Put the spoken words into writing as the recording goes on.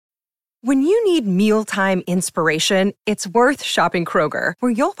When you need mealtime inspiration, it's worth shopping Kroger,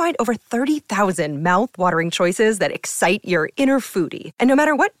 where you'll find over 30,000 mouth-watering choices that excite your inner foodie. And no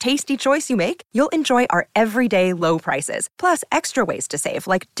matter what tasty choice you make, you'll enjoy our everyday low prices, plus extra ways to save,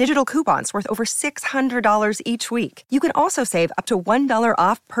 like digital coupons worth over $600 each week. You can also save up to $1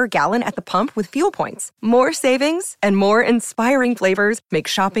 off per gallon at the pump with fuel points. More savings and more inspiring flavors make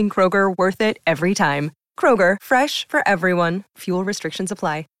shopping Kroger worth it every time. Kroger, fresh for everyone. Fuel restrictions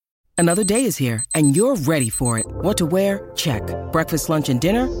apply. Another day is here, and you're ready for it. What to wear? Check. Breakfast, lunch, and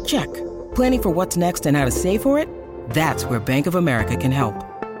dinner? Check. Planning for what's next and how to save for it? That's where Bank of America can help.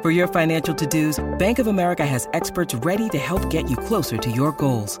 For your financial to-dos, Bank of America has experts ready to help get you closer to your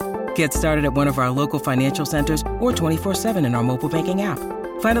goals. Get started at one of our local financial centers or 24/7 in our mobile banking app.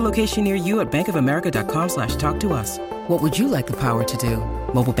 Find a location near you at bankofamerica.com/talktous. What would you like the power to do?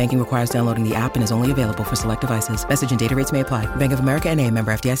 Mobile banking requires downloading the app and is only available for select devices. Message and data rates may apply. Bank of America N.A.,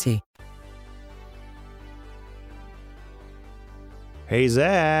 member FDIC. Hey,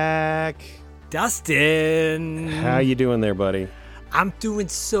 Zach. Dustin. How you doing there, buddy? I'm doing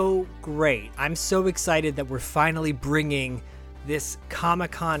so great. I'm so excited that we're finally bringing this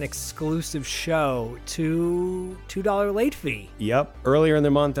Comic-Con exclusive show to $2 late fee. Yep. Earlier in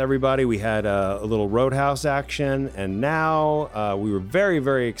the month, everybody, we had a little Roadhouse action, and now we were very,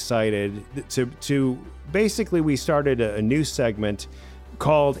 very excited to basically, we started a new segment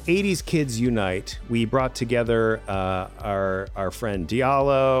called 80s Kids Unite. We brought together our friend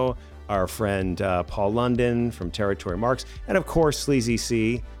Diallo, our friend Paul London from Territory Marks, and of course Sleazy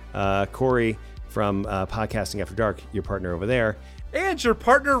C, Corey from Podcasting After Dark, your partner over there. And your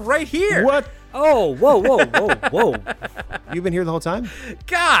partner right here. What? Oh, whoa. You've been here the whole time?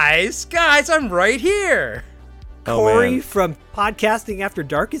 Guys, I'm right here. Corey man. from Podcasting After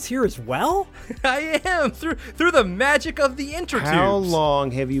Dark is here as well? I am, through the magic of the intertubes. How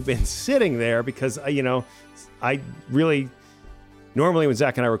long have you been sitting there? Because, I really, normally when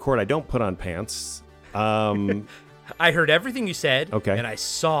Zach and I record, I don't put on pants. I heard everything you said, okay, and I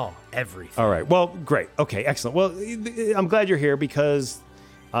saw everything. All right. Well, great. Okay, excellent. Well, I'm glad you're here because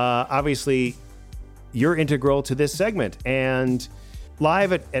obviously you're integral to this segment. And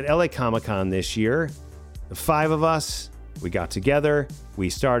live at LA Comic-Con this year, the 5 of us, we got together. We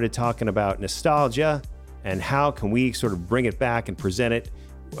started talking about nostalgia and how can we sort of bring it back and present it,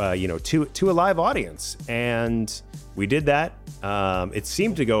 to a live audience. And we did that. It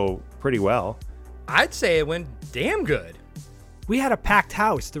seemed to go pretty well. I'd say it went damn good. We had a packed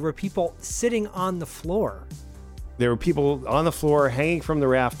house. There were people sitting on the floor. There were people on the floor hanging from the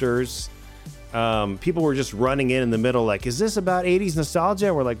rafters. People were just running in the middle like, is this about 80s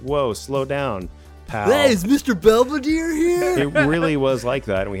nostalgia? We're like, whoa, slow down, pal. Hey, is Mr. Belvedere here? It really was like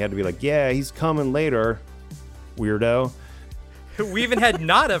that. And we had to be like, yeah, he's coming later, weirdo. We even had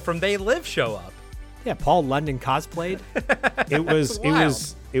Nada from They Live show up. Yeah, Paul London cosplayed.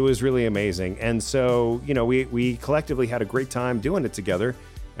 It was really amazing. And so, we collectively had a great time doing it together.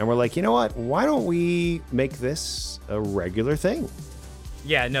 And we're like, you know what? Why don't we make this a regular thing?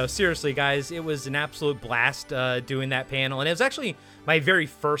 Yeah, no, seriously, guys. It was an absolute blast doing that panel. And it was actually my very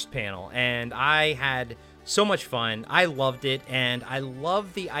first panel. And I had so much fun. I loved it. And I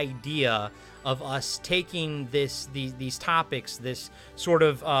love the idea of us taking these topics, this sort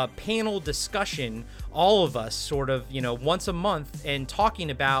of panel discussion, all of us sort of, once a month, and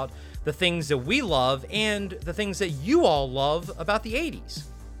talking about the things that we love and the things that you all love about the 80s.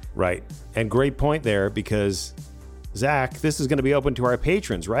 Right. And great point there, because, Zach, this is going to be open to our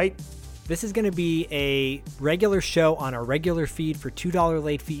patrons, right? This is going to be a regular show on our regular feed for $2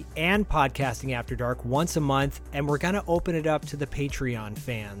 late fee and Podcasting After Dark once a month, and we're going to open it up to the Patreon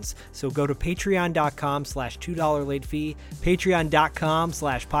fans. So go to patreon.com/$2 late fee,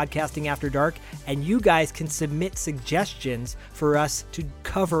 patreon.com/Podcasting After Dark, and you guys can submit suggestions for us to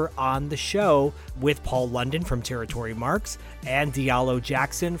cover on the show with Paul London from Territory Marks and Diallo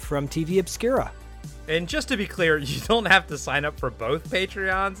Jackson from TV Obscura. And just to be clear, you don't have to sign up for both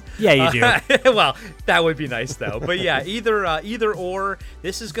Patreons. Yeah, you do. Well, that would be nice, though. But yeah, either or.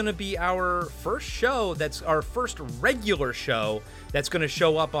 This is going to be our first show. That's our first regular show that's going to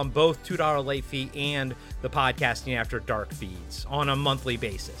show up on both $2 late fee and the Podcasting After Dark feeds on a monthly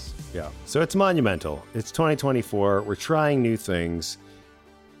basis. Yeah. So it's monumental. It's 2024. We're trying new things.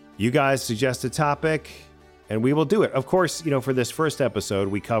 You guys suggest a topic, and we will do it. Of course, for this first episode,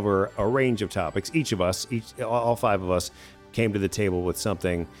 we cover a range of topics. All 5 of us came to the table with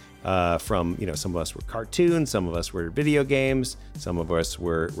something from, some of us were cartoons, some of us were video games, some of us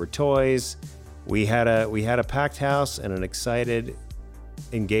were toys. We had a packed house and an excited,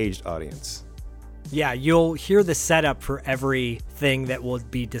 engaged audience. Yeah, you'll hear the setup for everything that we'll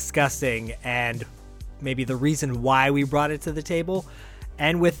be discussing and maybe the reason why we brought it to the table.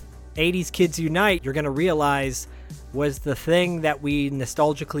 And with 80s Kids Unite, you're going to realize, was the thing that we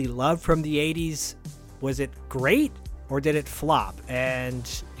nostalgically loved from the 80s, was it great or did it flop? And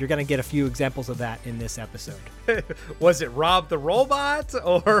you're going to get a few examples of that in this episode. Was it Rob the Robot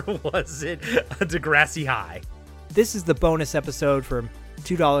or was it Degrassi High? This is the bonus episode for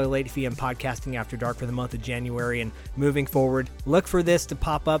 $2 late fee and Podcasting After Dark for the month of January. And moving forward, look for this to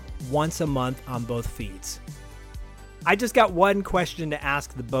pop up once a month on both feeds. I just got one question to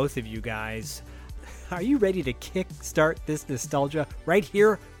ask the both of you guys. Are you ready to kickstart this nostalgia right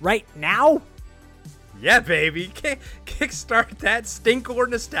here, right now? Yeah, baby. Kickstart that stinkor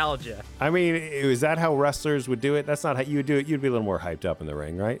nostalgia. I mean, is that how wrestlers would do it? That's not how you would do it. You'd be a little more hyped up in the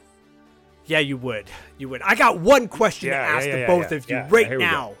ring, right? Yeah, you would. You would. I got one question to ask the both of you right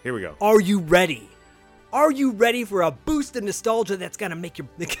now. Here we go. Are you ready? Are you ready for a boost of nostalgia that's gonna make your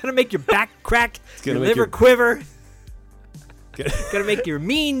back crack, your liver quiver? Gonna make your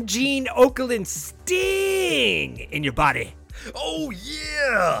mean Gene Okerlund sting in your body. Oh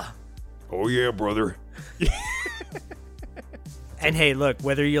yeah. Oh yeah, brother. And hey, look,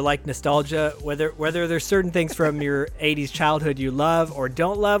 whether you like nostalgia, whether there's certain things from your 80s childhood you love or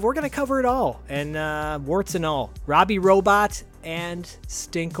don't love, we're going to cover it all. And warts and all. Robbie Robot and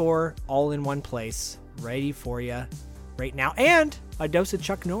Stinkor all in one place. Ready for you right now. And a dose of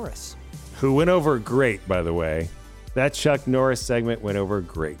Chuck Norris. Who went over great, by the way. That Chuck Norris segment went over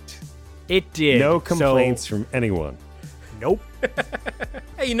great. It did. No complaints from anyone. Nope.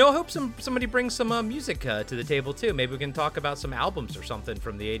 Hey, I hope somebody brings some music to the table, too. Maybe we can talk about some albums or something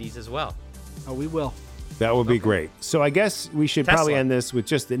from the 80s as well. Oh, we will. That would be great. So I guess we should probably end this with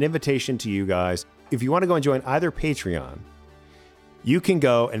just an invitation to you guys. If you want to go and join either Patreon, you can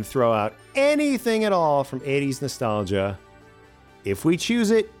go and throw out anything at all from 80s nostalgia. If we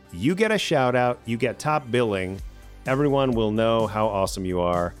choose it, you get a shout out. You get top billing. Everyone will know how awesome you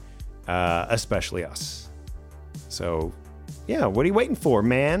are, especially us. So, yeah, what are you waiting for,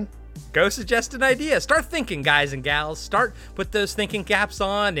 man? Go suggest an idea. Start thinking, guys and gals. Put those thinking caps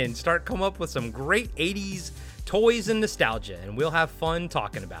on and start come up with some great 80s toys and nostalgia, and we'll have fun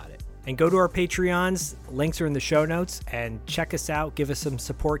talking about it. And go to our Patreons. Links are in the show notes. And check us out. Give us some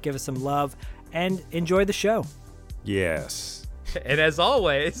support. Give us some love. And enjoy the show. Yes. And as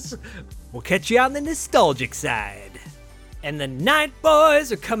always, we'll catch you on the nostalgic side. And the Night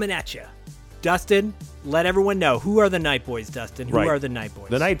Boys are coming at you. Dustin, let everyone know. Who are the Night Boys, Dustin? Who are the Night Boys?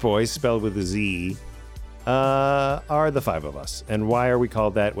 The Night Boys, spelled with a Z, are the five of us. And why are we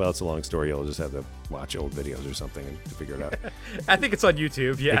called that? Well, it's a long story. You'll just have to watch old videos or something to figure it out. I think it's on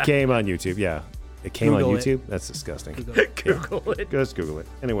YouTube, yeah. It came on YouTube, yeah. It came Google on it. YouTube? That's disgusting. Google it. Just Google it.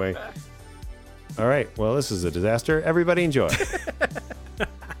 Anyway. All right. Well, this is a disaster. Everybody enjoy.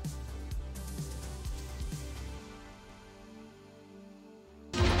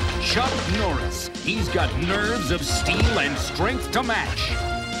 Chuck Norris. He's got nerves of steel and strength to match.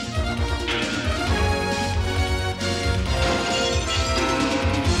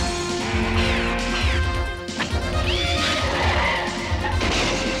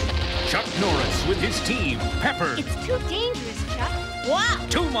 Chuck Norris with his team, Pepper. It's too dangerous, Chuck. Wow.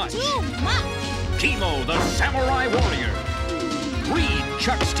 Too much. Too much. Kimo, the samurai warrior. Reed,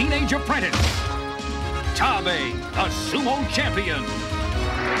 Chuck's teenage apprentice. Tabe, the sumo champion.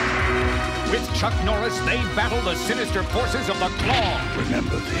 With Chuck Norris, they battle the sinister forces of the Claw.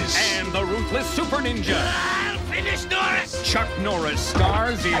 Remember this. And the ruthless Super Ninja. I'll finish Norris. Chuck Norris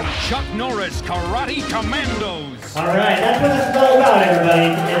stars in Chuck Norris Karate Commandos. All right, that's what this is all about,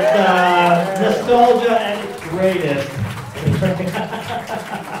 everybody. It's nostalgia at its greatest.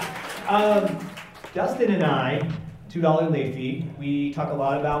 Dustin and I, $2 late fee, we talk a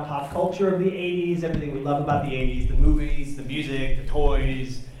lot about pop culture of the 80s, everything we love about the 80s, the movies, the music, the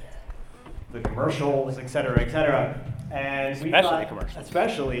toys, the commercials, et cetera, and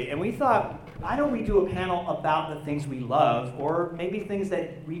we thought, why don't we do a panel about the things we love, or maybe things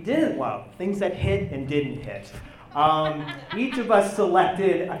that we didn't love, things that hit and didn't hit. Each of us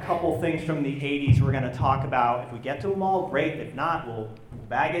selected a couple things from the 80s we're going to talk about. If we get to them all, great. If not, we'll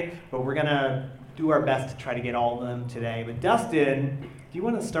bag it, but we're going to do our best to try to get all of them today. But Dustin, do you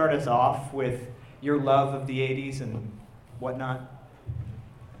want to start us off with your love of the 80s and whatnot?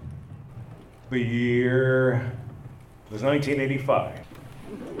 The year was 1985.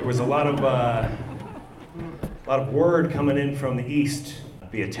 There was a lot of word coming in from the East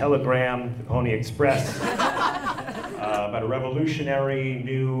via telegram, the Pony Express, about a revolutionary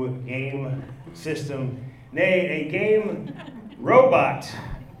new game system, nay, a game robot,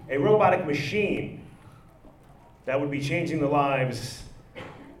 a robotic machine that would be changing the lives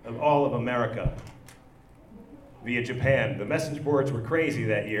of all of America via Japan. The message boards were crazy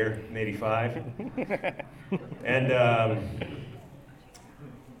that year in '85. And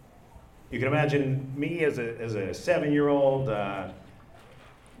you can imagine me as a 7-year-old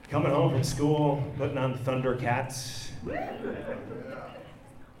coming home from school, putting on Thundercats.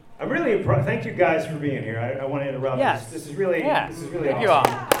 I'm really impressed. Thank you guys for being here. I want to interrupt. Yes. This is really Thank awesome. you all.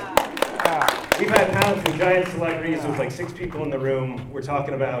 We've had panels with giant celebrities. There's like 6 people in the room. We're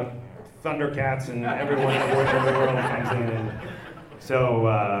talking about Thundercats, and everyone in the world comes in. And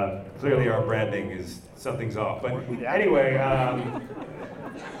so clearly our branding is something's off. But anyway,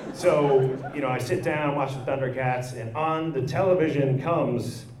 so I sit down, watch the Thundercats, and on the television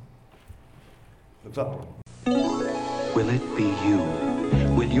comes. What's up? Will it be you?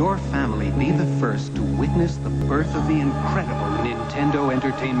 Will your family be the first to witness the birth of the incredible Nintendo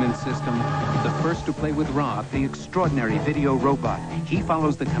Entertainment System? The first to play with Rob, the extraordinary video robot. He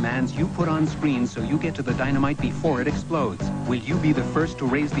follows the commands you put on screen so you get to the dynamite before it explodes. Will you be the first to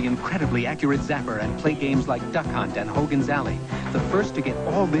raise the incredibly accurate zapper and play games like Duck Hunt and Hogan's Alley? The first to get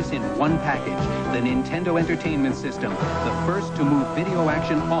all this in one package, the Nintendo Entertainment System. The first to move video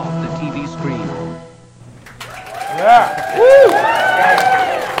action off the TV screen. Yeah. Woo!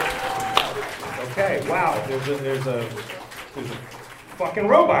 Okay, wow, there's a fucking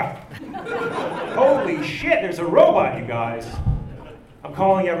robot. Holy shit, there's a robot, you guys. I'm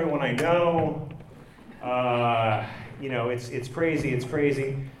calling everyone I know. It's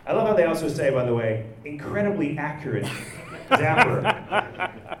crazy. I love how they also say, by the way, incredibly accurate zapper.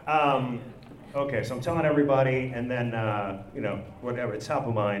 Okay, so I'm telling everybody, and then, whatever, it's top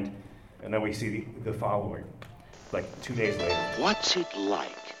of mind, and then we see the following, like 2 days later. What's it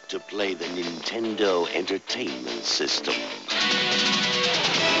like to play the Nintendo Entertainment System?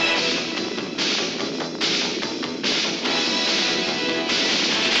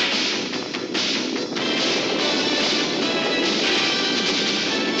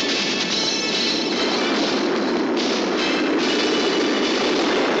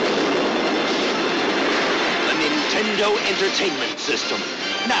 The Nintendo Entertainment System.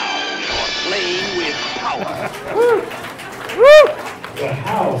 Now you're playing with power. Woo! Woo! The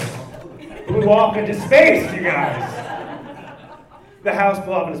house blew off into space, you guys. The house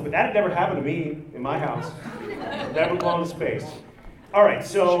blew off into space. That had never happened to me in my house. Never blown into space. All right,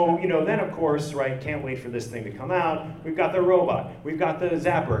 so, then of course, right, can't wait for this thing to come out. We've got the robot. We've got the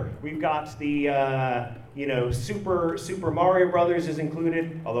zapper. We've got the, Super Mario Brothers is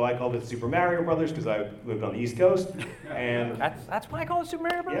included, although I called it Super Mario Brothers because I lived on the East Coast. And that's why I call it Super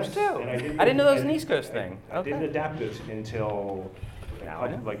Mario Brothers yes, too. And I didn't know that was an East Coast thing. I didn't adapt it until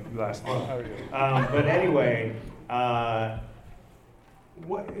like last month. But anyway,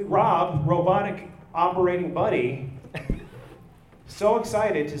 Rob, robotic operating buddy, so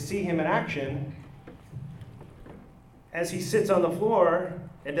excited to see him in action as he sits on the floor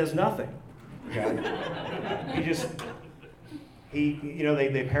and does nothing. Okay?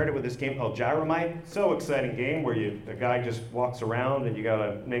 They paired it with this game called Gyromite. So exciting game where the guy just walks around and you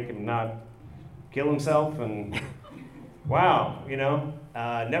gotta make him not kill himself, and wow,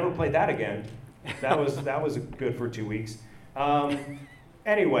 never played that again. That was good for 2 weeks.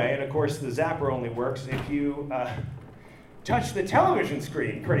 Anyway, and of course the zapper only works if you touch the television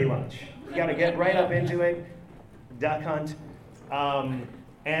screen, pretty much. You gotta get right up into it. Duck Hunt.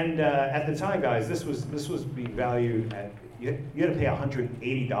 And at the time, guys, this was being valued at, you had to pay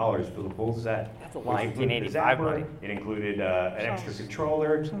 $180 for the full set. That's a lot. 1985 money. It included an extra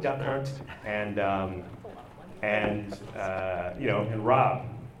controller, Duck Hunt, and Rob.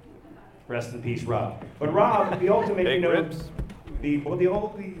 Rest in peace, Rob. But Rob, the ultimate, the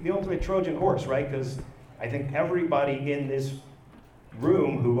ultimate Trojan horse, right? Because I think everybody in this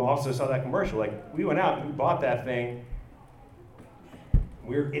room who also saw that commercial, like, we went out and we bought that thing.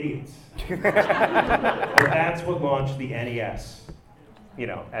 We're idiots. But that's what launched the NES,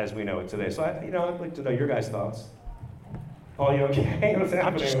 as we know it today. So I'd like to know your guys' thoughts. Paul, you okay? What's happening?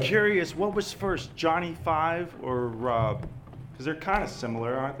 I'm just curious, what was first, Johnny 5 or Rob? Because they're kind of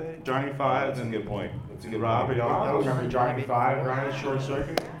similar, aren't they? Johnny 5 That's a good point. That's a good Rob. point. I don't remember Johnny 5, right? Short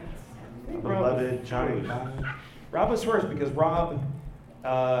Circuit. Beloved Johnny 5. Rob was first because Rob,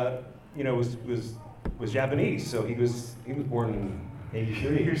 was Japanese, so he was born in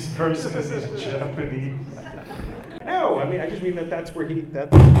 '83. Your person is Japanese. No, I just mean that's where the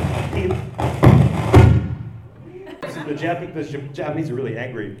Japanese are really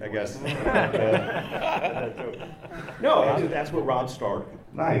angry, I guess. No, that's where Rob started.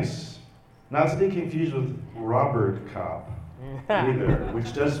 Nice. Not to be confused with Robert Cobb. either,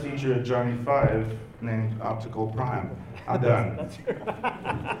 which does feature a Johnny 5 named Optical Prime. I'm done.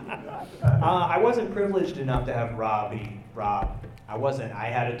 I wasn't privileged enough to have Rob be Rob. I wasn't. I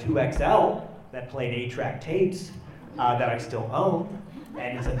had a 2XL that played 8-track tapes that I still own,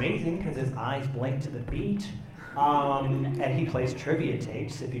 and it's amazing because his eyes blink to the beat. And he plays trivia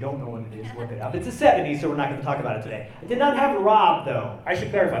tapes. If you don't know what it is, look it up. It's the 70s, so we're not going to talk about it today. I did not have Rob, though. I should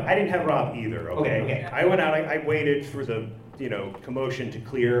clarify. I didn't have Rob either. Okay. I went out. I waited for the commotion to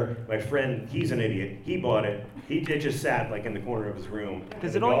clear. My friend, he's an idiot. He bought it. It just sat like in the corner of his room.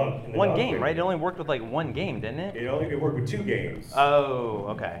 Because it only one game, right? It only worked with like one game, didn't it? It worked with 2 games. Oh,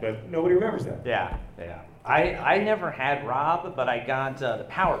 okay. But nobody remembers that. Yeah. I never had Rob, but I got the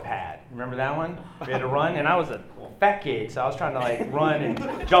Power Pad. Remember that one? We had to run, and I was a fat kid, so I was trying to like run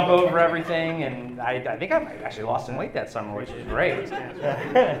and jump over everything, and I think I actually lost some weight that summer, which is great.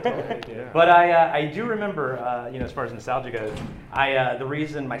 But I do remember, as far as nostalgia goes, the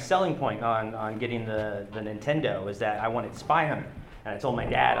reason, my selling point on getting the Nintendo is that I wanted Spy Hunter, and I told my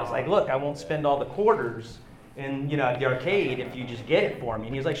dad, I was like, look, I won't spend all the quarters in at the arcade if you just get it for me.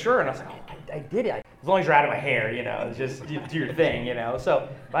 And he was like, sure. And I was like, I did it. As long as you're out of my hair, just do your thing, So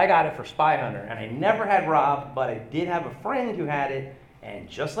I got it for Spy Hunter, and I never had Rob, but I did have a friend who had it, and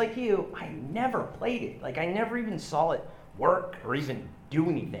just like you, I never played it. Like, I never even saw it work or even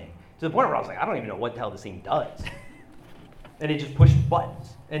do anything. To the point where I was like, I don't even know what the hell this thing does. And it just pushed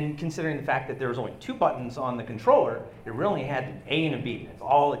buttons. And considering the fact that there was only 2 buttons on the controller, it really had an A and a B. That's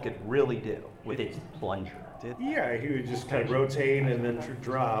all it could really do with its plunger. Yeah, he would just kind of rotate and then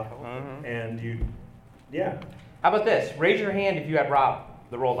drop, and yeah. How about this? Raise your hand if you had Rob,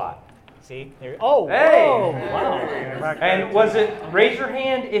 the robot. See? Hey! Whoa, wow. And was it, raise your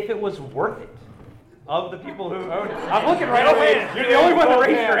hand if it was worth it? Of the people who owned it. I'm looking right over here. You're the only one that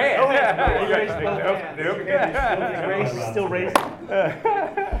raised your hand. Still raised.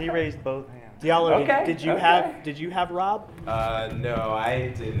 He raised both hands. Diallo, Okay. Did you have Rob? No,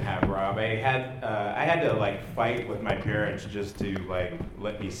 I didn't have Rob. I had to like fight with my parents just to like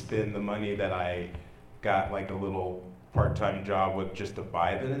let me spend the money that I got like a little part-time job with just to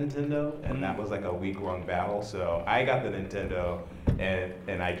buy the Nintendo, and that was like a week-long battle. So I got the Nintendo,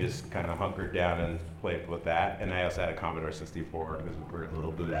 and I just kind of hunkered down and played with that. And I also had a Commodore 64 because we were a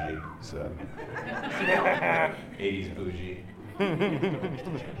little bougie, so 80s bougie.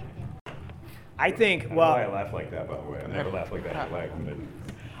 I think, I don't know why I laugh like that, by the way. I never laugh like that in life.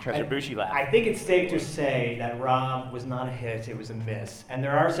 Treasure laugh. I think it's safe to say that Rob was not a hit, it was a miss. And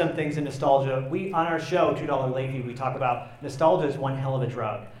there are some things in nostalgia. On our show, $2 Late Fee, we talk about nostalgia is one hell of a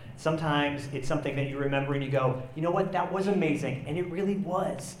drug. Sometimes it's something that you remember and you go, you know what, that was amazing. And it really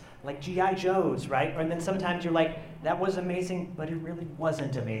was. Like G.I. Joe's, right? And then sometimes you're like, that was amazing, but it really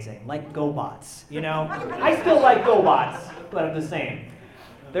wasn't amazing. Like GoBots, I still like GoBots, but I'm the same.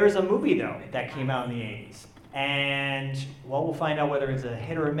 There's a movie, though, that came out in the 80s. And, well, we'll find out whether it's a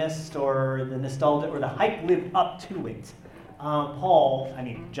hit or a miss or the nostalgia or the hype lived up to it.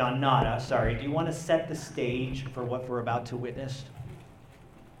 John Nada, sorry, do you want to set the stage for what we're about to witness?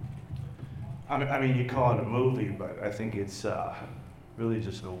 I mean, you call it a movie, but I think it's really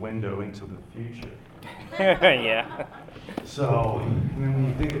just a window into the future. Yeah. So, when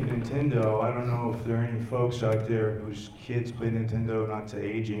you think of Nintendo, I don't know if there are any folks out there whose kids play Nintendo, not to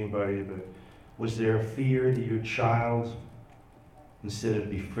age anybody, but was there a fear that your child, instead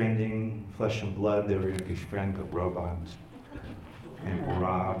of befriending flesh and blood, they were going to befriend the robots? And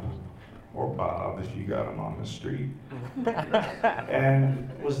Rob, or Bob, if you got him on the street. And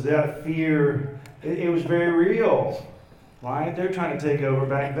was that fear, it was very real, right? They're trying to take over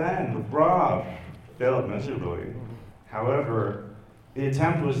back then with Rob. Failed miserably. However, the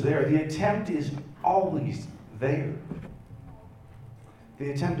attempt was there. The attempt is always there. The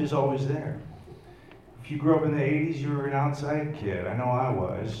attempt is always there. If you grew up in the 80s, you were an outside kid. I know I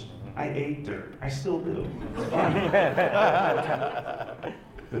was. I ate dirt. I still do.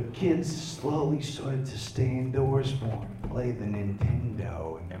 But kids slowly started to stay indoors more, play the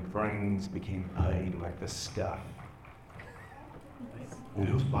Nintendo, and their brains became putty like the stuff.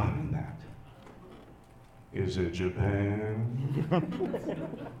 Who's buying that? Is it Japan?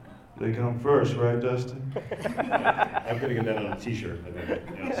 They come first, right, Dustin? I'm going to get that on a t-shirt.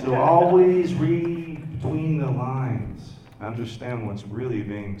 So always read between the lines. Understand what's really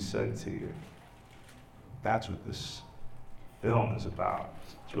being said to you. That's what this film is about.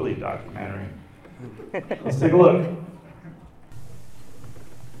 It's really a documentary. Let's take a look.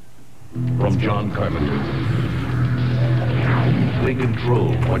 From John Carpenter. They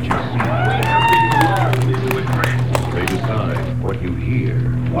control what you see. They decide what you hear.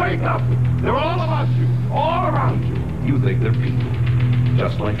 Wake up! They're all about you, all around you. You think they're people,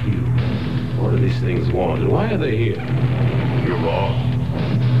 just like you. What do these things want, and why are they here? You're wrong.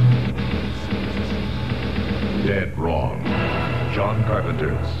 Dead wrong. John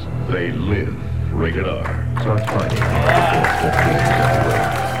Carpenter's They Live. Rated R. Starts Friday.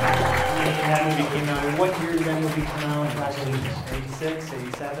 That movie came out. What year did that movie come out? 86,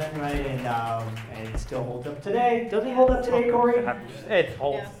 87, right? And it still holds up today. Does it hold up today, Corey? It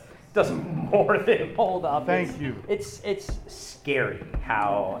holds. Doesn't more than hold up. Thank you. It's scary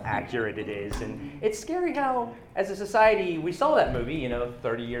how accurate it is, and it's scary how, as a society, we saw that movie,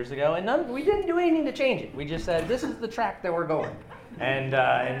 30 years ago, and we didn't do anything to change it. We just said this is the track that we're going, and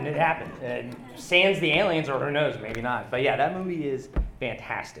it happened. And sans the aliens, or who knows, maybe not. But yeah, that movie is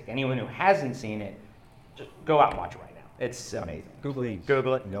fantastic. Anyone who hasn't seen it, just go out and watch it right now. It's amazing. Google it.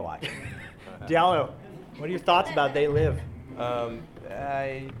 Google it. Go watch it. Diallo, what are your thoughts about They Live? Bring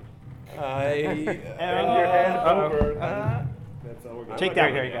your hand over. That's all we're going. Take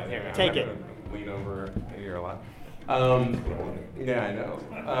that. Here you go. Take it. Lean over here a lot. Yeah, I know.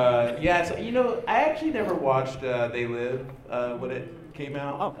 Yeah, so I actually never watched They Live when it came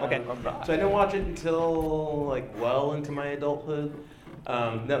out. Oh, okay. So I didn't watch it until well into my adulthood.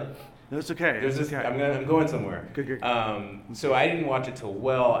 No, it's okay. I'm going somewhere. Good. So I didn't watch it till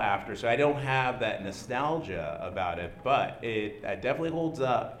well after, so I don't have that nostalgia about it, but it definitely holds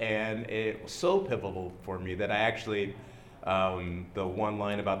up, and it was so pivotal for me that I actually, the one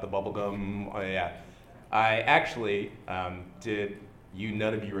line about the bubblegum, I actually did.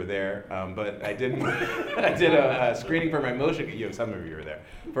 None of you were there, but I did. I did a screening for my motion. Some of you were there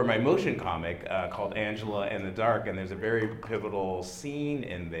for my motion comic called Angela in the Dark, and there's a very pivotal scene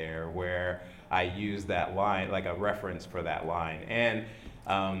in there where I use that line, like a reference for that line, and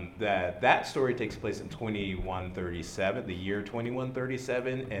that story takes place in 2137, the year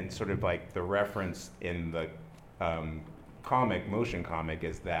 2137, and sort of like the reference in the motion comic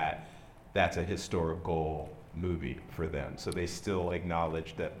is that that's a historical movie for them, so they still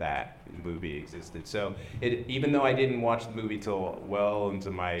acknowledge that movie existed. So even though I didn't watch the movie till well into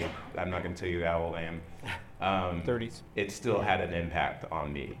my, I'm not going to tell you how old I am, 30s, it still had an impact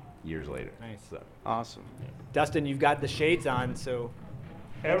on me years later. Nice. So. Awesome. Dustin, you've got the shades on, so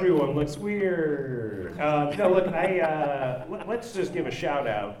everyone looks weird. No, look, let's just give a shout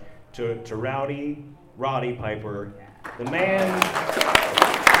out to Roddy Piper, the man.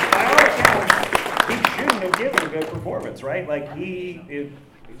 By all accounts, he shouldn't have given a good performance, right? Like he's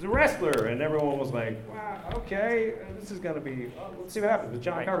a wrestler, and everyone was like, "Wow, okay, this is gonna be. Let's see what happens with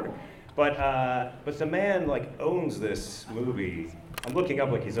John Carpenter." But the man owns this movie. I'm looking up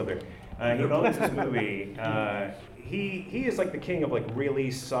like he's up there. He owns this movie. He is the king of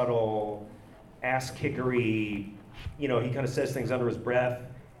really subtle, ass kickery. He kind of says things under his breath,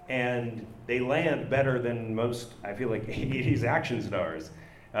 and they land better than most. I feel like 80s action stars.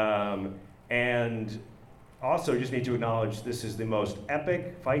 And also just need to acknowledge this is the most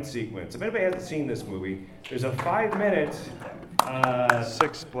epic fight sequence. If anybody hasn't seen this movie, there's a 5-minute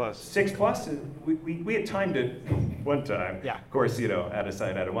 6+. 6+. We had timed it one time. Yeah. Of course, out of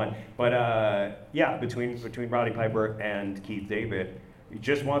sight, out of mind. But between Roddy Piper and Keith David, he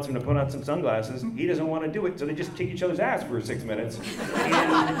just wants him to put on some sunglasses. He doesn't want to do it, so they just kick each other's ass for 6 minutes.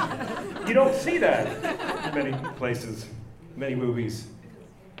 And you don't see that in many places, many movies.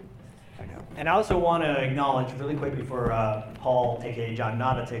 And I also want to acknowledge really quick before Paul, aka John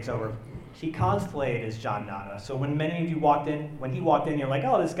Nada, takes over. He cosplayed as John Nada. So when many of you walked in, you're like,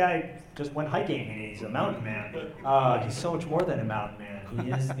 oh, this guy just went hiking and he's a mountain man. He's so much more than a mountain man. He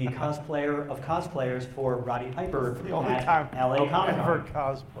is the cosplayer of cosplayers for Roddy Piper the only at time LA Comic Con. ever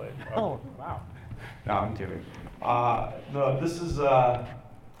cosplayed. Oh, wow. No, I'm kidding. No, this is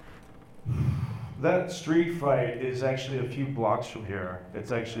that street fight is actually a few blocks from here.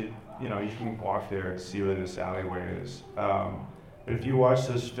 It's actually, you can walk there and see where this alleyway is. But if you watch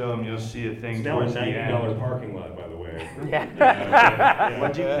this film, you'll see a thing it's now towards a the end. $90 parking lot, by the way. Yeah.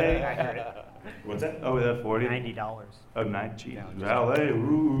 What'd you pay? I heard it. What's that? Oh, was that 40? $90. Oh, valet,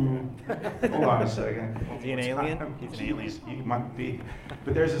 ooh. Hold on a second. Is he an alien? He's an alien. He might be.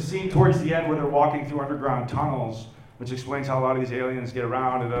 But there's a scene towards the end where they're walking through underground tunnels, which explains how a lot of these aliens get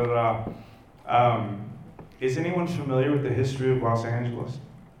around. Is anyone familiar with the history of Los Angeles?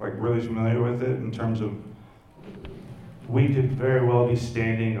 Really familiar with it in terms of, we could very well be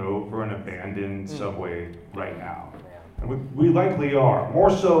standing over an abandoned subway right now. And we likely are, more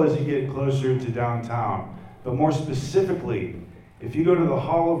so as you get closer to downtown. But more specifically, if you go to the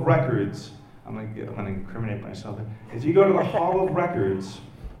Hall of Records, I'm gonna incriminate myself. If you go to the Hall of Records,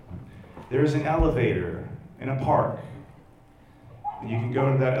 there's an elevator in a park You can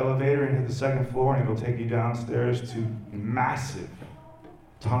go to that elevator and hit the second floor, and it'll take you downstairs to massive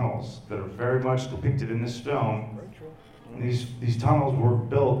tunnels that are very much depicted in this film. And these tunnels were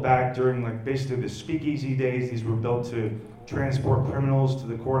built back during like basically the speakeasy days. These were built to transport criminals to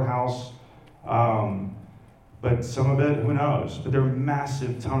the courthouse. But some of it, who knows? But they're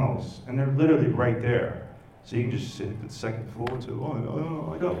massive tunnels, and they're literally right there. So you can just sit at the second floor to,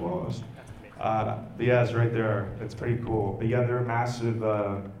 oh, I got lost. But yeah, it's right there. It's pretty cool. But yeah, they're massive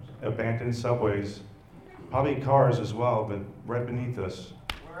abandoned subways. Probably cars as well, but right beneath us.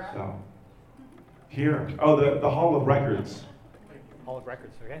 So, here. Oh, the Hall of Records. Hall of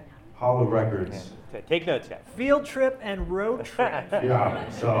Records, okay. Hall of Records. Okay, take notes, guys. Field trip and road trip. Yeah,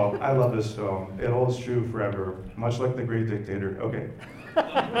 so I love this film. It holds true forever, much like The Great Dictator. Okay.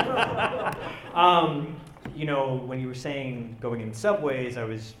 You know, when you were saying going in subways, I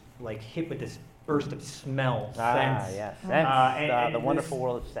was like hit with this burst of smell, sense. Yes, sense. The wonderful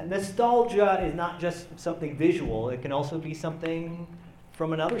world of sense. Nostalgia is not just something visual; it can also be something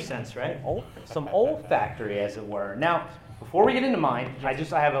from another sense, right? Some olfactory, as it were. Now, before we get into mine, I'm going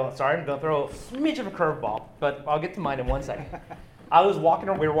to throw a smidge of a curveball, but I'll get to mine in 1 second. We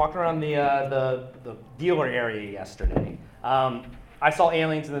were walking around the dealer area yesterday. I saw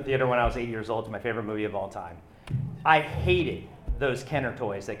Aliens in the theater when I was 8 years old. It's my favorite movie of all time. I hated those Kenner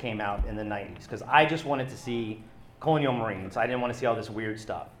toys that came out in the 90s because I just wanted to see Colonial Marines. I didn't want to see all this weird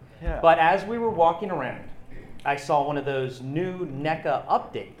stuff. Yeah. But as we were walking around, I saw one of those new NECA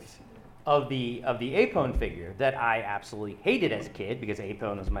updates of the Apone figure that I absolutely hated as a kid because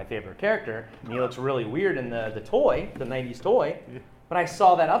Apone was my favorite character and he looks really weird in the toy, the 90s toy. But I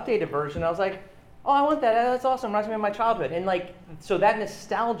saw that updated version, I was like, oh, I want that. That's awesome. Reminds me of my childhood. And like, so that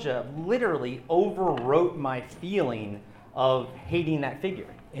nostalgia literally overwrote my feeling of hating that figure.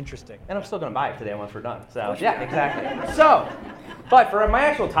 Interesting. And I'm still going to buy it today once we're done. So yeah, exactly. So, but for my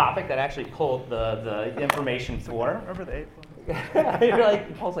actual topic that I actually pulled the information for. Remember the You're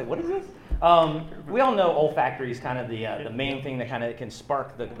like, Paul's like, what is this? We all know olfactory is kind of the main thing that kind of can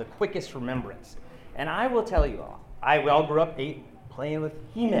spark the quickest remembrance. And I will tell you all, we all grew up playing with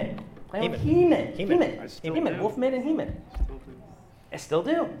He-Man. He-Man, Wolfman and He-Man. I still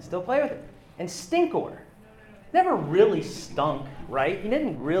do. Still play with it. And Stinkor never really stunk, right? He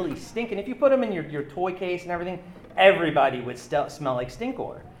didn't really stink. And if you put him in your toy case and everything, everybody would smell like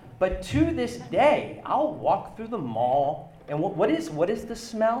Stinkor. But to this day, I'll walk through the mall, and what is the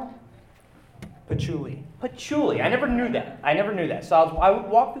smell? Patchouli. Patchouli. I never knew that. So I would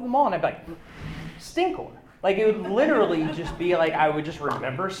walk through the mall, and I'd be like, Stinkor. Like, it would literally just be like, I would just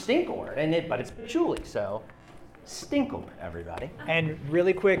remember Stinkor, but it's patchouli, so Stinkor, everybody. And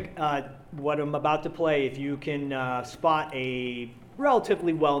really quick, what I'm about to play, if you can spot a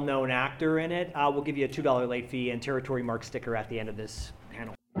relatively well-known actor in it, we'll give you a $2 late fee and territory mark sticker at the end of this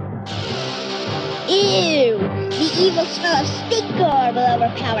panel. Ew! The evil smell of Stinkor will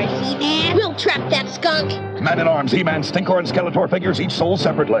overpower He-Man. We'll trap that skunk. Man-at-Arms, He-Man, Stinkor, and Skeletor figures each sold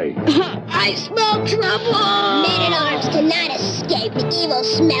separately. I smell trouble! Man-at-Arms cannot escape the evil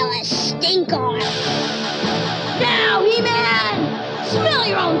smell of Stinkor. Now, He-Man! Smell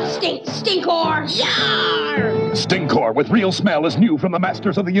your own stink, Stinkor! Yarr! Stinkor with real smell is new from the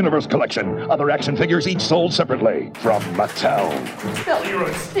Masters of the Universe collection. Other action figures each sold separately from Mattel. Smell your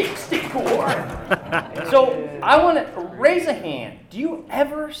own stink, Stinkor! So, I want to raise a hand. Do you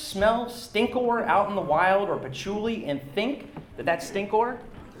ever smell Stinkor out in the wild or patchouli and think that that's Stinkor?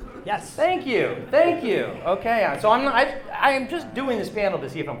 Yes. Thank you. Okay, so I am just doing this panel to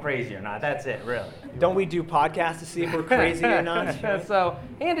see if I'm crazy or not. That's it, really. Don't we do podcasts to see if we're crazy or not? So,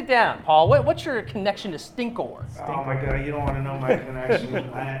 hand it down, Paul. What's your connection to Stinkor? Oh my God, you don't want to know my connection.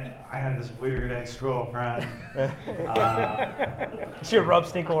 I had this weird ex-girlfriend. She rub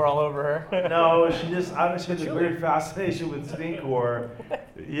Stinkor all over her? No, she had this weird fascination with Stinkor.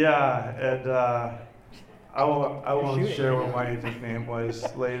 Yeah, and I won't share what my nickname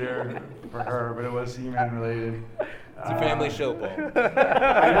was later for her, but it was He-Man related. It's a family show, Paul.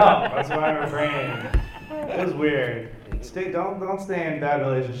 I know. That's why I'm refraining. It was weird. Don't stay in bad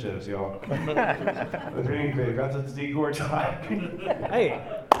relationships, y'all. That's a Stinkor type. Hey.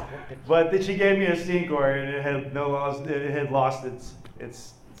 But then she gave me a Stinkor, and it had lost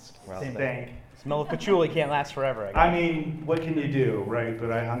its stank. Smell of patchouli can't last forever, I guess. I mean, what can you do, right?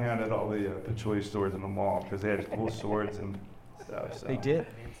 But I hung out at all the patchouli stores in the mall because they had cool swords and stuff. So. They did?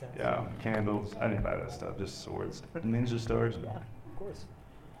 Yeah, candles. I didn't buy that stuff, just swords. Ninja stores. Yeah, of course.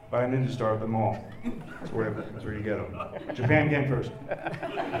 Buy a ninja star at the mall. That's where you get them. Japan came first.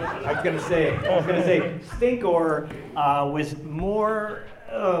 I was gonna say, Stinkor was more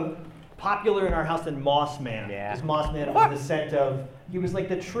popular in our house than Moss Man. Yeah. Because Moss Man was the scent of, he was like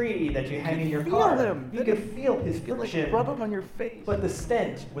the tree that you hang in your car. You could feel his friction. Rub him on your face. But the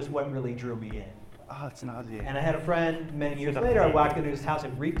scent was what really drew me in. Oh, it's nauseating. And I had a friend many years later, I walked into his house,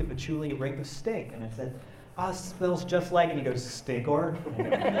 it reeked of patchouli, it reeked of stink. And I said, it smells just like, and he goes, stinkor?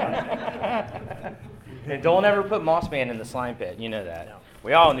 And don't ever put Moss Man in the slime pit. You know that. No.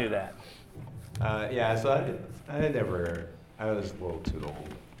 We all knew that. Yeah, so I was a little too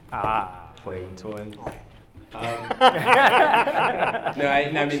old. Playing with toys. No,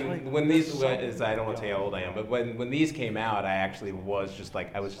 I mean, when these, I don't want to tell you how old I am, but when these came out, I actually was just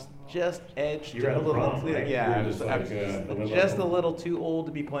like, I was just edged You're a at a little, prom, right? yeah, I You're was just just a little too old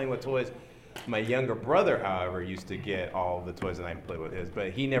to be playing with toys. My younger brother, however, used to get all the toys and I played with his,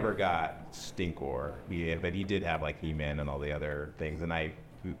 but he never got Stinkor. But he did have like He-Man and all the other things, and I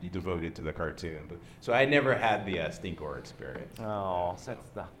devoted to the cartoon. So I never had the Stinkor experience. Oh, so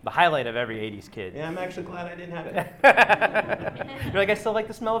that's the highlight of every 80s kid. Yeah, I'm actually glad I didn't have it. You're like, I still like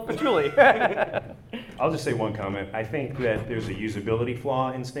the smell of patchouli. I'll just say one comment. I think that there's a usability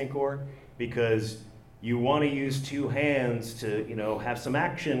flaw in Stinkor because you want to use two hands to, have some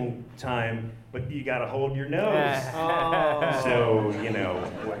action time, but you got to hold your nose. So,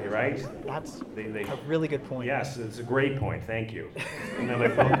 right? That's a really good point. Yes, it's a great point. Thank you. Another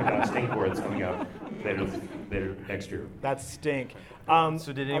book about Stinkor that's coming out later next year. That's stink.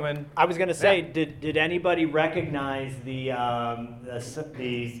 So did anyone? I was going to say, did anybody recognize the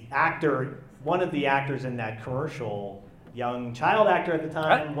actor, one of the actors in that commercial, young child actor at the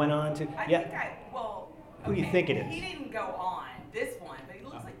time, went on to... Who do you think it is? He didn't go on this one, but he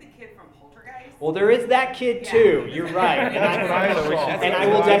looks like the kid from Poltergeist. Well, there is that kid too. You're right. And I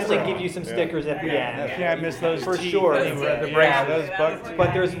will definitely give you some stickers at the end. You can't miss those for teeth. sure. Those buck teeth.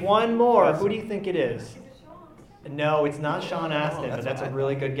 But there's one more. Who do you think it is? No, it's not Sean Astin, but that's a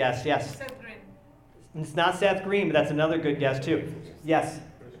really good guess. Yes. It's not Seth Green, but that's another good guess too. Yes.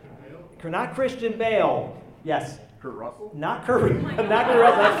 Not Christian Bale. Yes. Kurt Russell? Not Kurt Russell.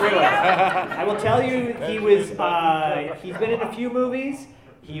 That's great one. I will tell you, he's been in a few movies.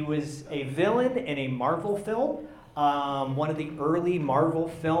 He was a villain in a Marvel film. One of the early Marvel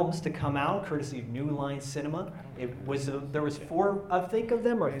films to come out, courtesy of New Line Cinema. There was 4, I think, of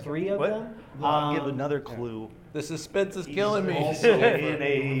them, or 3 of them. I'll give another clue. The suspense is killing me. Also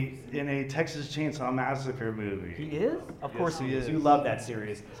in a Texas Chainsaw Massacre movie. He is? Of course he is. You love that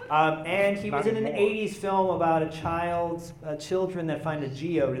series. And he was in an 80s film about children that find a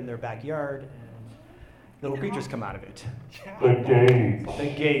geode in their backyard, and little creatures come out of it. The Gate. The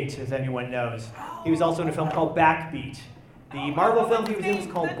Gate, as anyone knows. He was also in a film called Backbeat. The Marvel film he was in was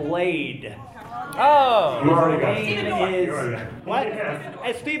called Blade. Oh! You already got Stephen what?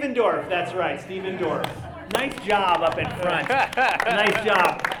 Stephen Dorff, that's right, Stephen Dorff. Nice job up in front. Nice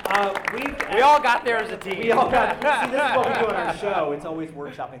job. We all got there as a team. We all got. See, this is what we do on our show. It's always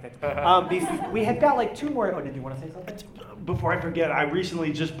workshopping things. We have got like 2 more. Oh, did you want to say something? Before I forget, I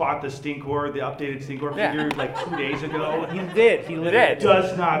recently just bought the Stinkor, the updated Stinkor figure, like 2 days ago. You did. He literally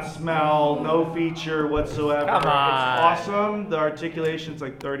does not smell, no feature whatsoever. Come on. It's awesome. The articulation's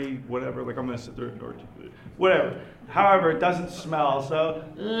like 30, whatever. Like I'm gonna sit there and articulate. Whatever. However, it doesn't smell, so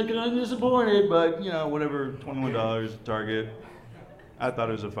kind of disappointed, but whatever, $21 Target. I thought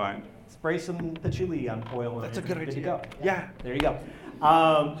it was a find. Spray some patchouli on oil. That's a good idea. To go. Yeah. There you go.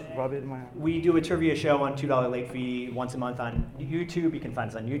 Rub it in my eye. We do a trivia show on $2 late fee once a month on YouTube. You can find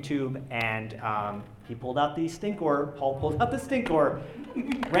us on YouTube. And he pulled out the Stinkor. Paul pulled out the Stinkor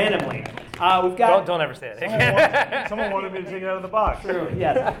randomly. We've got. Don't ever say that. Someone wanted me to take it out of the box. True.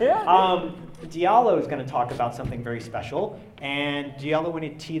 Yes. Diallo is going to talk about something very special. And Diallo, when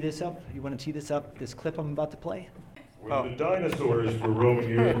you tee this up, this clip I'm about to play? When the dinosaurs were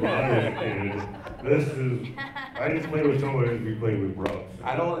roaming the earth when I was a kid, I didn't play with toys, we played with rocks.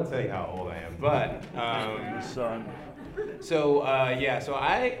 I don't want to tell you how old I am, but son. So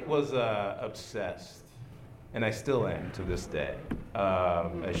I was obsessed, and I still am to this day. A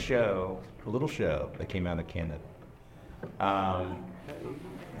little show that came out of Canada.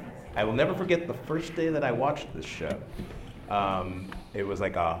 I will never forget the first day that I watched this show. It was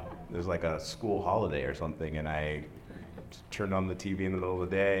like a school holiday or something, and I turned on the TV in the middle of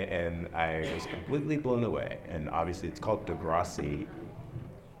the day, and I was completely blown away. And obviously, it's called Degrassi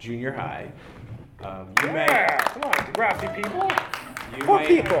Junior High. Come on, Degrassi people.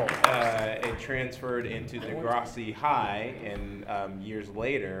 It transferred into Degrassi High, and years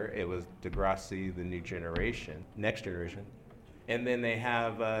later, it was Degrassi the Next Generation. And then they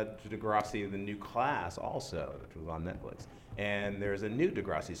have Degrassi the New Class also, which was on Netflix. And there's a new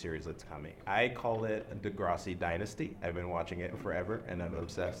Degrassi series that's coming. I call it Degrassi Dynasty. I've been watching it forever, and I'm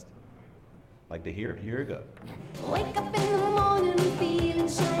obsessed. like to hear it. Here we go. Wake up in the morning feeling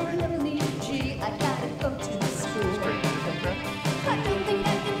so lovely. Gee, I gotta go to school. I don't think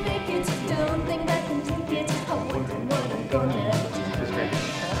I can make it. Don't think I can take it. I wonder what I'm gonna do.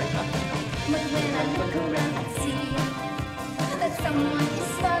 But when I look around, I see that someone is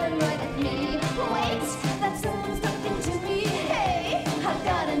smiling right at me. Wait, that someone's talking to me. Hey, I've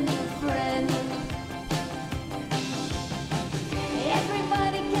got a new friend.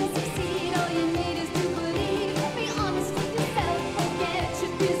 Everybody can succeed. All you need is to believe. Be honest with yourself. Forget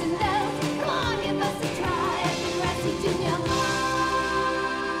your fears and doubts. Come on, give us a try at the Grassy Junior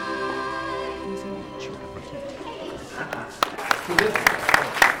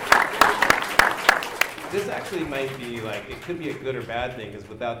This actually might be like, it could be a good or bad thing, because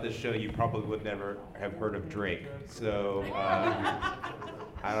without this show, you probably would never have heard of Drake. So,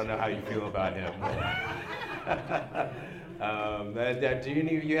 I don't know how you feel about him. Do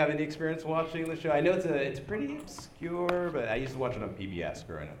you have any experience watching the show? I know it's pretty obscure, but I used to watch it on PBS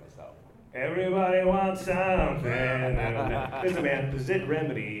growing up myself. Everybody wants something. Listen, man, the Zit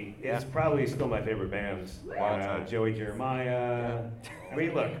Remedy is probably still my favorite band. Joey Jeremiah. I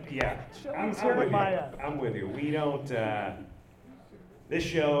mean, look, I'm with you. We don't. This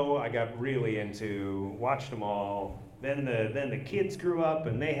show I got really into. Watched them all. Then the kids grew up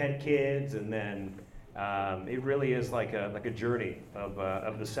and they had kids, and then it really is like a journey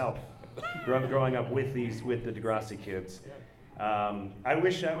of the South. Growing up with the Degrassi kids. I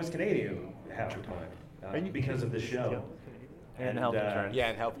wish I was Canadian half the time because of the show. And health insurance. Yeah,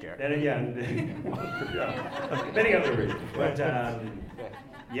 and healthcare. Many other reasons. But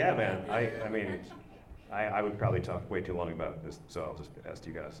yeah, man, I mean, I would probably talk way too long about this, so I'll just ask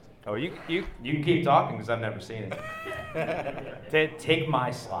you guys. Oh, you can keep talking because I've never seen it. Take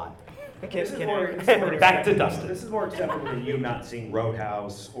my slot. Back to Dustin. This is more acceptable than you not seeing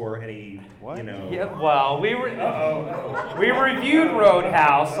Roadhouse or any, you know. Yeah, well, we reviewed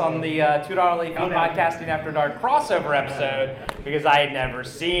Roadhouse on the $2 late fee podcasting after dark crossover episode because I had never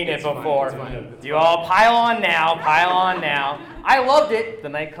seen it before. You all pile on now. I loved it. The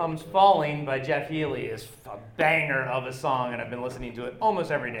Night Comes Falling by Jeff Healey is a banger of a song, and I've been listening to it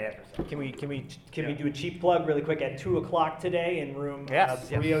almost every day ever. Can we do a cheap plug really quick? At 2 o'clock today in room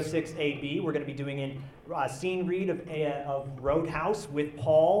 306 AB, we're going to be doing a scene read of Roadhouse with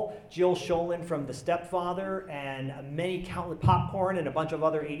Paul, Jill Sholin from The Stepfather, and many countless Popcorn and a bunch of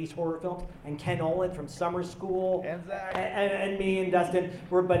other 80s horror films, and Ken Olin from Summer School, and Zach, and me and Dustin.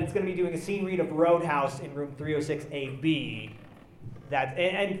 But it's going to be doing a scene read of Roadhouse in room 306 AB.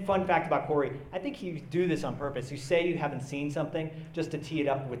 And fun fact about Corey, I think you do this on purpose. You say you haven't seen something just to tee it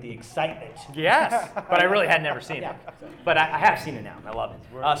up with the excitement. Yes, but I really had never seen it. But I have seen it now, and I love it.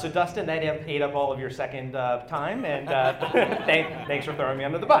 So Dustin, that ate up all of your second time, and thanks for throwing me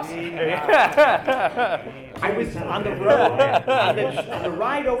under the bus. I was on the road, on the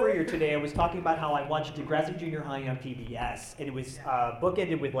ride over here today, I was talking about how I watched Degrassi Junior High on PBS, and it was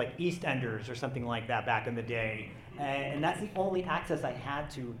bookended with like EastEnders or something like that back in the day. And that's the only access I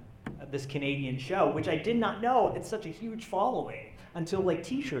had to this Canadian show, which I did not know it's such a huge following until like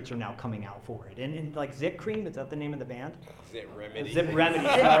T-shirts are now coming out for it. And like Zip Cream, is that the name of the band? Zip Remedy. Zip Remedy.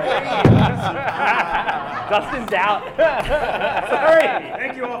 Dustin's out. Sorry.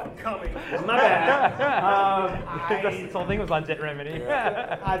 Thank you all for coming. My bad. This whole thing was on Zip Remedy.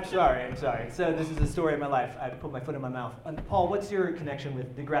 I'm sorry. So this is the story of my life. I put my foot in my mouth. Paul, what's your connection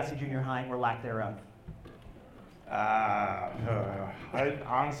with Degrassi Junior High or lack thereof? I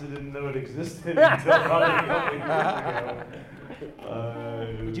honestly didn't know it existed until probably a couple years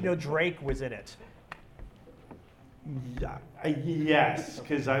ago. Did you know Drake was in it? Yes,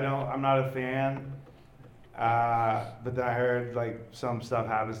 because I'm not a fan. But then I heard like some stuff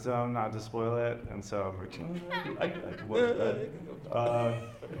happens to him, not to spoil it, and so I'm like,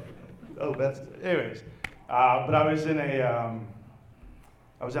 anyways. But I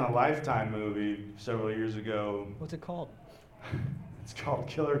was in a Lifetime movie several years ago. What's it called? It's called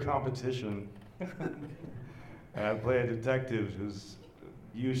Killer Competition. And I play a detective who's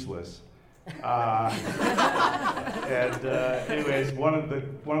useless. Anyways, one of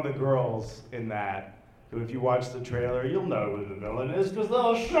the girls in that, who if you watch the trailer, you'll know who the villain is because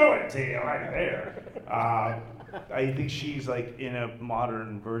they'll show it to you right there. I think she's like in a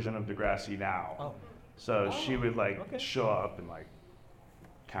modern version of Degrassi now. So she would show up and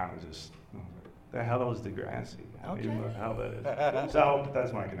kind of just, the hell is Degrassi? I don't even know what the hell that is. So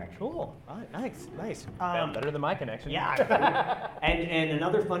that's my connection. Cool. Nice. Better than my connection. Yeah. and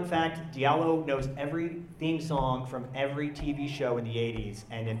another fun fact, Diallo knows every theme song from every TV show in the 80s.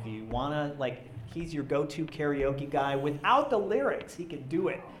 And if you want to He's your go-to karaoke guy. Without the lyrics, he can do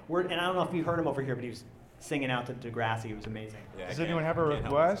it. And I don't know if you heard him over here, but he was singing out to Degrassi. It was amazing. Yeah, does anyone have a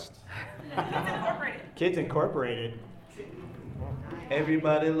request? Kids Incorporated.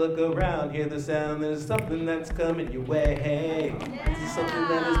 Everybody look around, hear the sound, there's something that's coming your way. Hey, this is something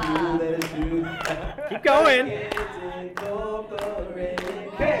that is new, that is true. Keep going. Kids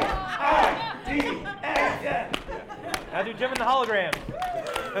Incorporated. K-I-D-S. Now do Jim and the Hologram.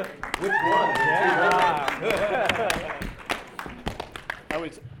 Which one? Yeah. That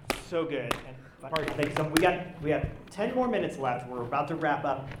was so good. Thanks. So we have 10 more minutes left. We're about to wrap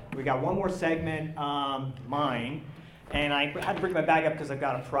up. We got one more segment, mine. And I had to bring my bag up because I've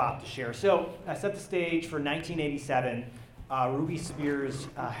got a prop to share. So I set the stage for 1987. Ruby Spears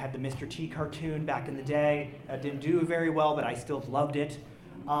had the Mr. T cartoon back in the day. Didn't do very well, but I still loved it.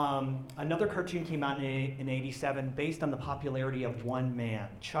 Another cartoon came out in 87 based on the popularity of one man,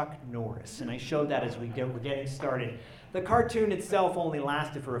 Chuck Norris. And I showed that as we're getting started. The cartoon itself only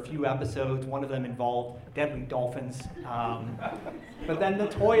lasted for a few episodes. One of them involved deadly dolphins. But then the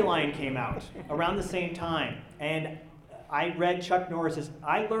toy line came out around the same time. And I read Chuck Norris's,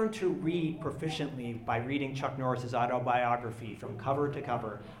 I learned to read proficiently by reading Chuck Norris's autobiography from cover to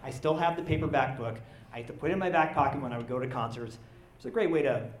cover. I still have the paperback book. I had to put it in my back pocket when I would go to concerts. It's a great way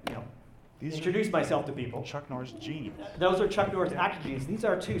to, introduce myself to people. Chuck Norris jeans. Those are Chuck Norris action jeans. These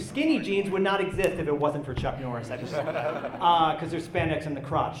are too. Skinny jeans would not exist if it wasn't for Chuck Norris. Because there's spandex in the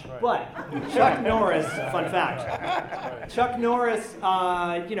crotch. Right. But Chuck Norris, fun fact. Chuck Norris,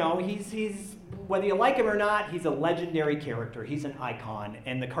 he's whether you like him or not, he's a legendary character. He's an icon.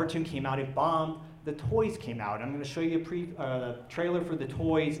 And the cartoon came out, it bombed. The toys came out. I'm going to show you a trailer for the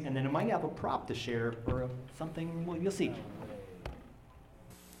toys, and then I might have a prop to share or something. Well, you'll see.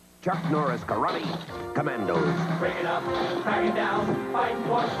 Chuck Norris Karate Commandos. Break it up, crack it down, fight and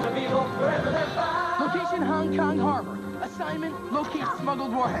wash the evil wherever they're found. Location Hong Kong Harbor. Assignment, locate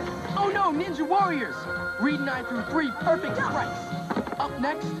smuggled warheads. Oh no, Ninja Warriors! Read 9 through 3, perfect strikes. Up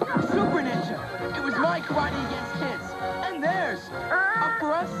next, Super Ninja. It was my karate against his. And theirs. Up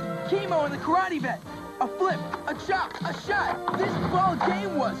for us, Chemo and the Karate Vet. A flip, a chop, a shot. This ball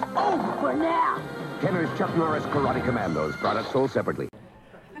game was over. For now. Kenner's Chuck Norris Karate Commandos. Products sold separately.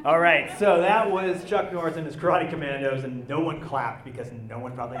 All right, so that was Chuck Norris and his Karate Commandos, and no one clapped because no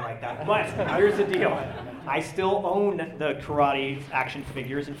one probably liked that. But here's the deal. I still own the karate action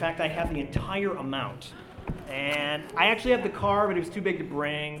figures. In fact, I have the entire amount. And I actually have the car, but it was too big to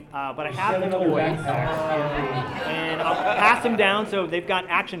bring. But I have the toys. And I'll pass them down, so they've got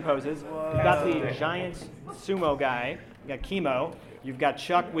action poses. You've got the giant sumo guy. You've got Chemo. You've got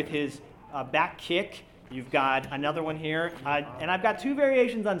Chuck with his back kick. You've got another one here, and I've got two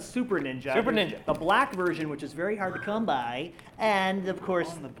variations on Super Ninja. Super Ninja. The black version, which is very hard to come by, and of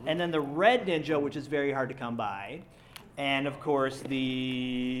course, and then the red Ninja, which is very hard to come by, and of course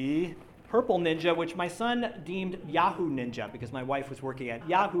the purple Ninja, which my son deemed Yahoo Ninja because my wife was working at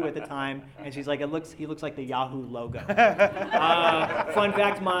Yahoo at the time, and she's like, he looks like the Yahoo logo. Fun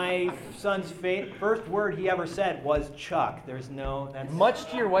fact: my son's first word he ever said was Chuck. There's no. That's,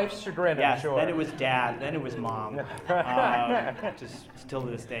 much to your wife's chagrin, yes, I'm sure. Then it was Dad. Then it was Mom. Just still to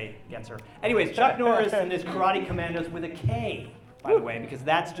this day gets her. Anyways, Chuck Norris and his Karate Commandos with a K. By the way, because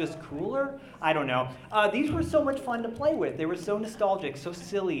that's just cooler. I don't know. These were so much fun to play with. They were so nostalgic, so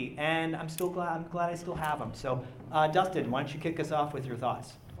silly, and I'm glad I still have them. So, Dustin, why don't you kick us off with your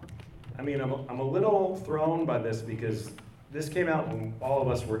thoughts? I mean, I'm a little thrown by this because this came out when all of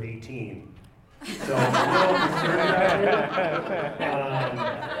us were 18. So I'm a little concerned about it.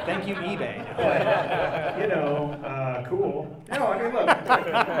 Thank you, eBay. But, cool. No, I mean, look,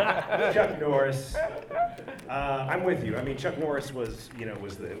 Chuck Norris. I'm with you. I mean, Chuck Norris was he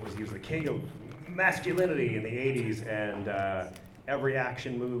was the king of masculinity in the 80s, and every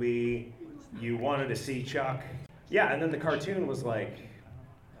action movie you wanted to see Chuck. Yeah, and then the cartoon was like,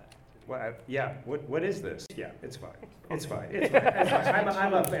 what is this? Yeah, it's fine. It's fine. It's fine. It's fine.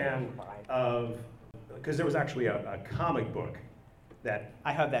 I'm a fan of, because there was actually a comic book that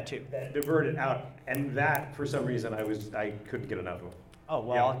I have that too. That diverted out, and that for some reason I couldn't get enough of. Oh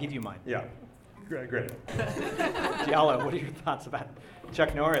well, I'll give you mine. Yeah, great. Giallo, what are your thoughts about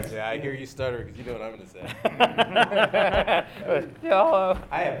Chuck Norris? Yeah, I hear you stutter because you know what I'm gonna say. Giallo.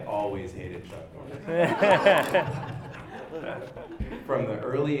 I have always hated Chuck Norris. From the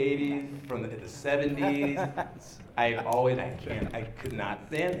early 80s, from the 70s, I could not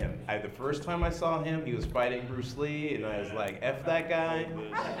stand him. The first time I saw him, he was fighting Bruce Lee, and I was like, F that guy.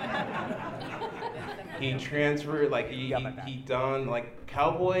 he transferred, like he done like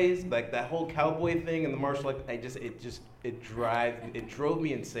cowboys, like that whole cowboy thing and the martial art. It drove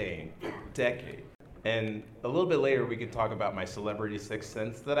me insane for a decade. And a little bit later, we could talk about my celebrity sixth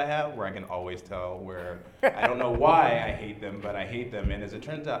sense that I have, where I can always tell where I don't know why I hate them, but I hate them. And as it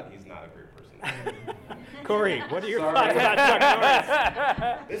turns out, he's not a great person. Corey, what are your thoughts about Chuck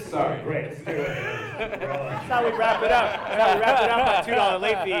Norris? Sorry, great. Let's do it. That's how we wrap it up. That's how we wrap it up on $2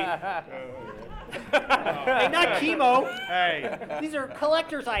 late fee. Hey, not chemo. Hey. These are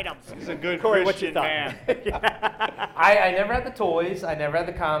collector's items. He's a good Corey, what you Christian thought? man. I never had the toys. I never had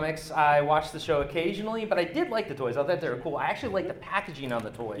the comics. I watched the show occasionally, but I did like the toys. I thought they were cool. I actually liked the packaging on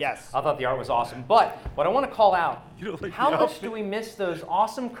the toys. Yes. I thought the art was awesome. But what I want to call out, like how the much outfit? do we miss those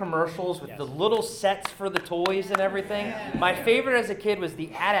awesome commercials with the little sets for the toys and everything? My favorite as a kid was the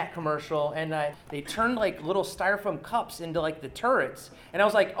AT-AT commercial, and they turned like little styrofoam cups into like the turrets. And I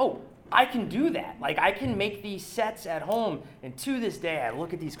was like, oh, I can do that. Like, I can make these sets at home. And to this day, I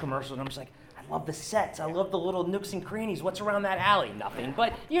look at these commercials and I'm just like, I love the sets. I love the little nooks and crannies. What's around that alley? Nothing.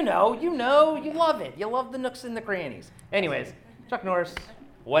 But you know, you love it. You love the nooks and the crannies. Anyways, Chuck Norris,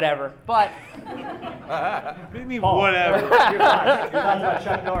 whatever. But What do you mean, Paul, whatever? Your thoughts about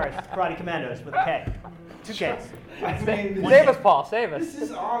Chuck Norris, Karate Commandos with a K. 2 Ks. I mean, save us, Paul. Save us. This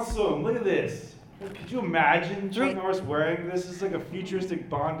is awesome. Look at this. Could you imagine Chuck Norris wearing this? It's like a futuristic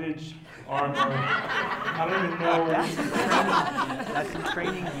bondage armor. I don't even know. That's some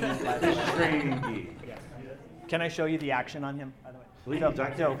training gear. That's training gear. Can I show you the action on him, by the way? Please, I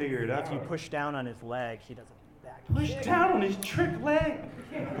can't figure it out. If you push down on his leg, he does a back. Push down on his trick leg.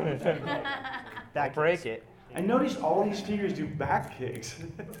 Back break it. I noticed all these figures do back kicks.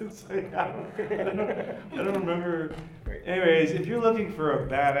 It's like, I don't remember. Anyways, if you're looking for a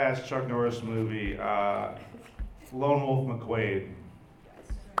badass Chuck Norris movie, Lone Wolf McQuade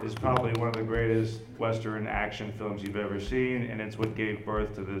is probably one of the greatest Western action films you've ever seen, and it's what gave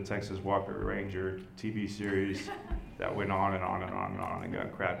birth to the Texas Walker Ranger TV series that went on and on and on and on and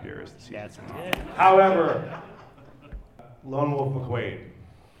got crappier as the seasons went on. However, Lone Wolf McQuade,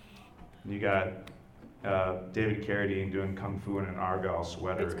 you got David Carradine doing Kung Fu in an Argyle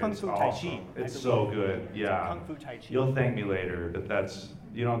sweater. It's Kung Fu Tai awesome. Chi. It's so good, yeah. Kung Fu Tai Chi. You'll thank me later, but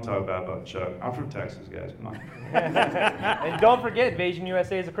you don't talk about Chuck. I'm from Texas, guys, come on. And don't forget, Invasion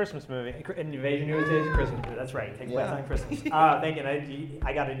USA is a Christmas movie. Invasion USA is a Christmas movie. That's right. It takes place on Christmas. Thank you.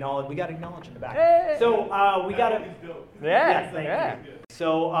 I got to acknowledge. We got to acknowledge in the back. Hey. So we got to. Yeah. Thank you.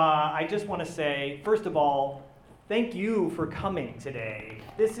 So I just want to say, first of all, thank you for coming today.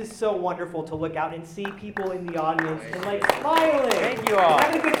 This is so wonderful to look out and see people in the audience and like smiling. Thank you all.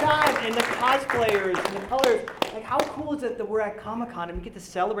 Having a good time, and the cosplayers and the colors. Like, how cool is it that we're at Comic-Con and we get to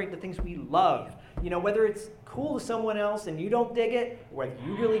celebrate the things we love? You know, whether it's cool to someone else and you don't dig it, or whether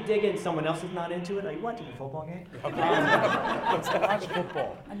you really dig it and someone else is not into it. Are you watching a football game? Let's watch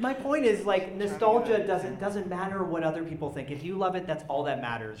football. My point is, like, nostalgia doesn't matter what other people think. If you love it, that's all that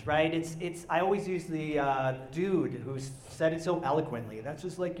matters, right? It's. I always use the dude who said it so eloquently. That's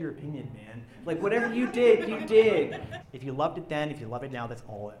just like your opinion, man. Like, whatever you dig, you dig. If you loved it then, if you love it now, that's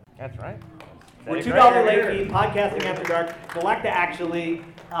all it. That's right. We're $2 late fee, podcasting after dark. Galacta actually,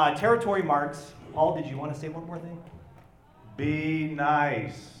 territory marks. Paul, did you want to say one more thing? Be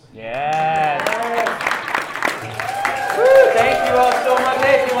nice. Yes. Woo, thank you all so much.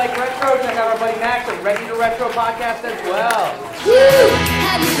 Hey, if you like retro, check out our buddy Max at Ready to Retro podcast as well. Woo!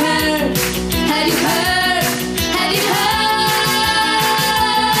 Have you heard? Have you heard? Have you heard?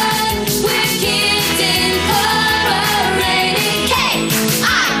 We're Kids Incorporated.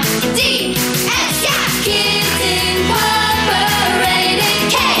 K-I-D-S. Yeah. Kids Incorporated.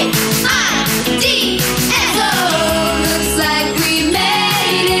 K-I-D-S. Oh, looks like we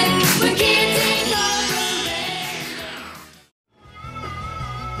made it. We're Kids Incorporated.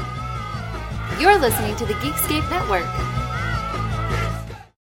 You're listening to the Geekscape Network.